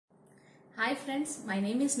Hi friends, my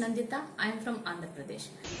name is Nandita. I am from Andhra Pradesh.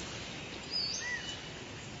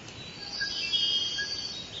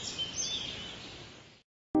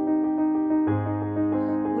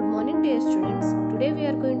 Good morning dear students. Today we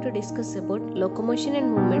are going to discuss about locomotion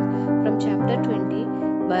and movement from chapter 20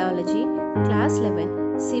 biology class 11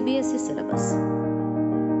 CBSE syllabus.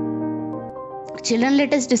 Children,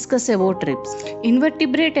 let us discuss about ribs. In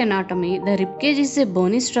vertebrate anatomy, the ribcage is a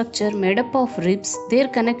bony structure made up of ribs, their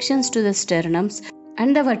connections to the sternums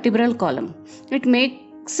and the vertebral column. It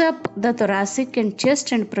makes up the thoracic and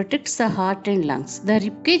chest and protects the heart and lungs. The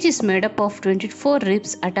ribcage is made up of 24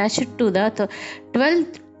 ribs attached to the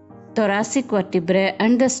 12th thoracic vertebrae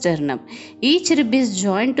and the sternum. Each rib is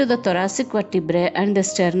joined to the thoracic vertebrae and the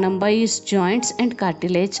sternum by its joints and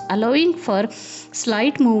cartilage, allowing for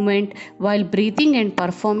slight movement while breathing and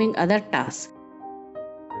performing other tasks.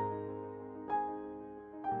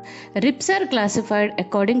 Ribs are classified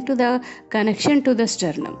according to the connection to the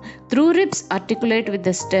sternum. True ribs articulate with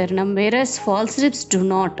the sternum, whereas false ribs do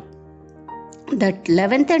not. The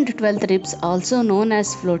 11th and 12th ribs, also known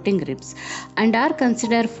as floating ribs, and are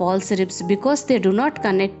considered false ribs because they do not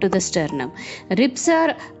connect to the sternum. Ribs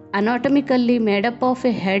are anatomically made up of a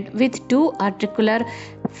head with two articular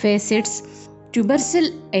facets, tubercle,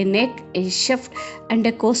 a neck, a shaft, and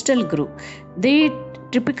a costal groove. The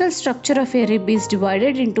typical structure of a rib is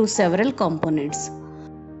divided into several components.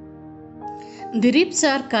 The ribs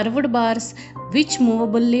are curved bars which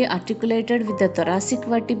movably articulated with the thoracic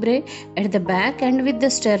vertebrae at the back and with the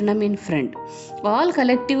sternum in front. All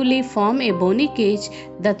collectively form a bony cage,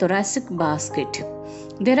 the thoracic basket.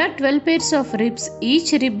 There are 12 pairs of ribs.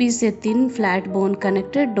 Each rib is a thin flat bone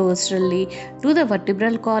connected dorsally to the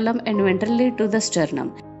vertebral column and ventrally to the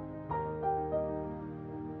sternum.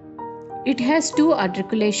 It has two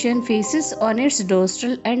articulation faces on its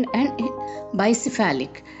dorsal and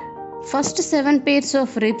bicephalic. First 7 pairs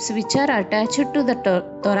of ribs, which are attached to the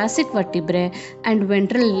thoracic vertebrae and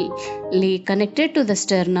ventrally connected to the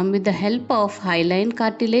sternum with the help of hyaline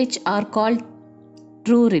cartilage, are called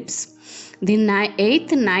true ribs. The 8th,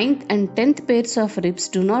 9th and 10th pairs of ribs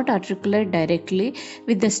do not articulate directly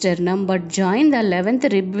with the sternum but join the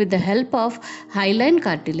 11th rib with the help of hyaline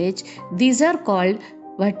cartilage. These are called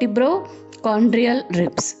vertebrochondrial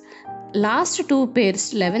ribs. Last 2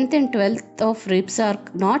 pairs, 11th and 12th of ribs, are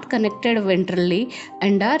not connected ventrally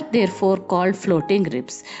and are therefore called floating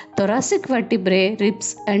ribs. Thoracic vertebrae,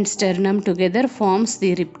 ribs and sternum together forms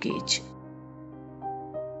the rib cage.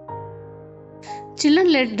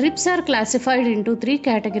 Children, ribs are classified into 3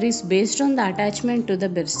 categories based on the attachment to the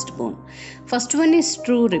breastbone. First one is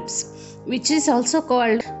true ribs, which is also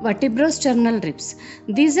called vertebrosternal ribs.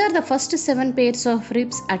 These are the first 7 pairs of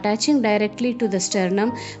ribs attaching directly to the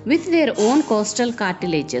sternum with their own costal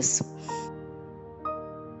cartilages.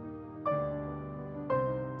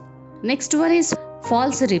 Next one is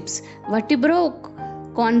false ribs,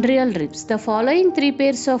 vertebrochondrial ribs. The following 3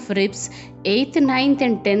 pairs of ribs, 8th, 9th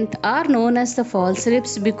and 10th, are known as the false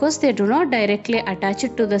ribs because they do not directly attach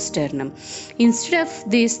it to the sternum. Instead of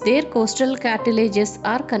this, their costal cartilages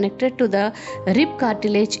are connected to the rib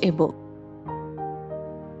cartilage above.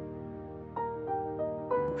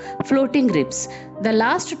 Floating ribs. The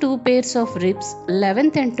last 2 pairs of ribs,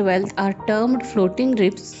 11th and 12th, are termed floating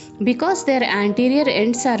ribs because their anterior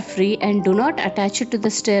ends are free and do not attach to the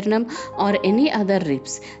sternum or any other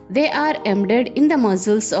ribs. They are embedded in the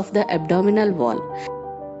muscles of the abdominal wall.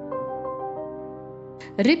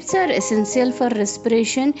 Ribs are essential for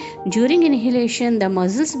respiration. During inhalation, the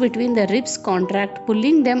muscles between the ribs contract,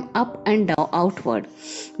 pulling them up and down outward.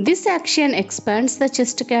 This action expands the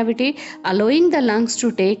chest cavity, allowing the lungs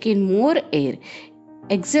to take in more air.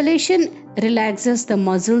 Exhalation relaxes the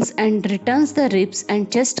muscles and returns the ribs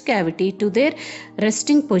and chest cavity to their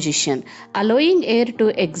resting position, allowing air to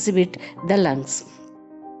exhibit the lungs.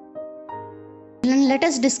 Let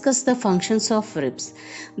us discuss the functions of ribs.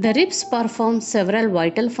 The ribs perform several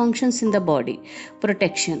vital functions in the body.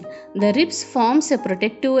 Protection. The ribs forms a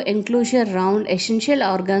protective enclosure around essential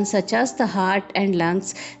organs such as the heart and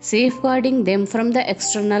lungs, safeguarding them from the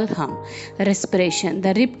external harm. Respiration.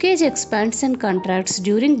 The rib cage expands and contracts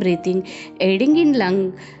during breathing, aiding in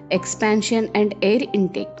lung expansion and air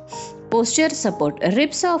intake. Posture support.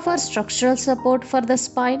 Ribs offer structural support for the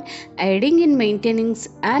spine, aiding in maintaining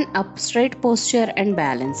an upright posture and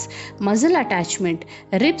balance. Muscle attachment.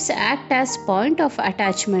 Ribs act as point of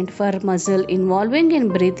attachment for muscle involving in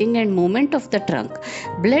breathing and movement of the trunk.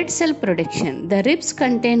 Blood cell production. The ribs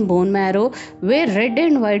contain bone marrow where red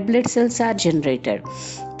and white blood cells are generated.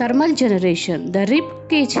 Thermal generation. The rib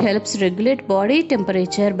cage helps regulate body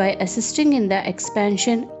temperature by assisting in the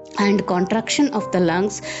expansion and contraction of the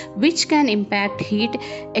lungs, which can impact heat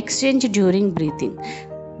exchange during breathing.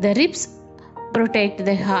 The ribs protect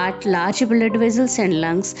the heart, large blood vessels, and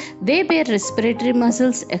lungs. They bear respiratory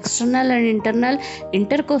muscles, external and internal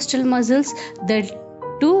intercostal muscles. The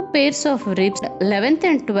two pairs of ribs, 11th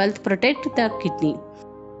and 12th, protect the kidney.